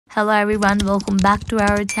Hello everyone, welcome back to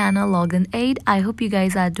our channel Login Aid. I hope you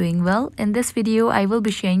guys are doing well. In this video, I will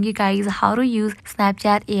be showing you guys how to use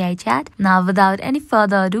Snapchat AI chat. Now without any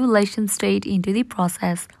further ado, let's jump straight into the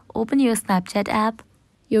process. Open your Snapchat app.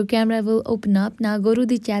 Your camera will open up. Now go to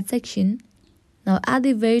the chat section. Now at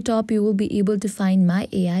the very top, you will be able to find My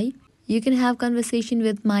AI. You can have conversation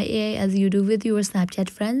with My AI as you do with your Snapchat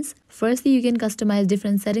friends. Firstly, you can customize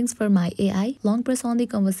different settings for My AI. Long press on the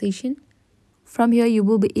conversation. From here, you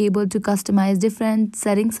will be able to customize different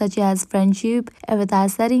settings such as friendship, avatar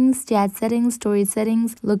settings, chat settings, story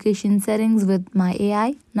settings, location settings with My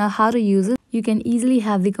AI. Now how to use it? You can easily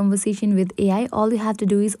have the conversation with AI. All you have to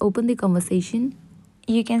do is open the conversation.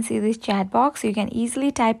 You can see this chat box. You can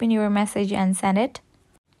easily type in your message and send it.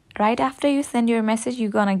 Right after you send your message,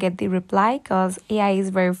 you're gonna get the reply because AI is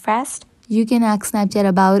very fast. You can ask Snapchat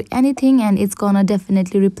about anything and it's gonna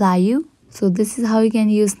definitely reply you. So this is how you can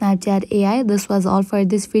use Snapchat AI. This was all for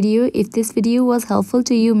this video. If this video was helpful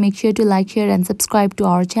to you, make sure to like, share and subscribe to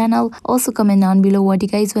our channel. Also comment down below what you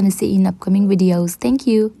guys want to see in upcoming videos. Thank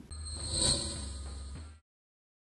you.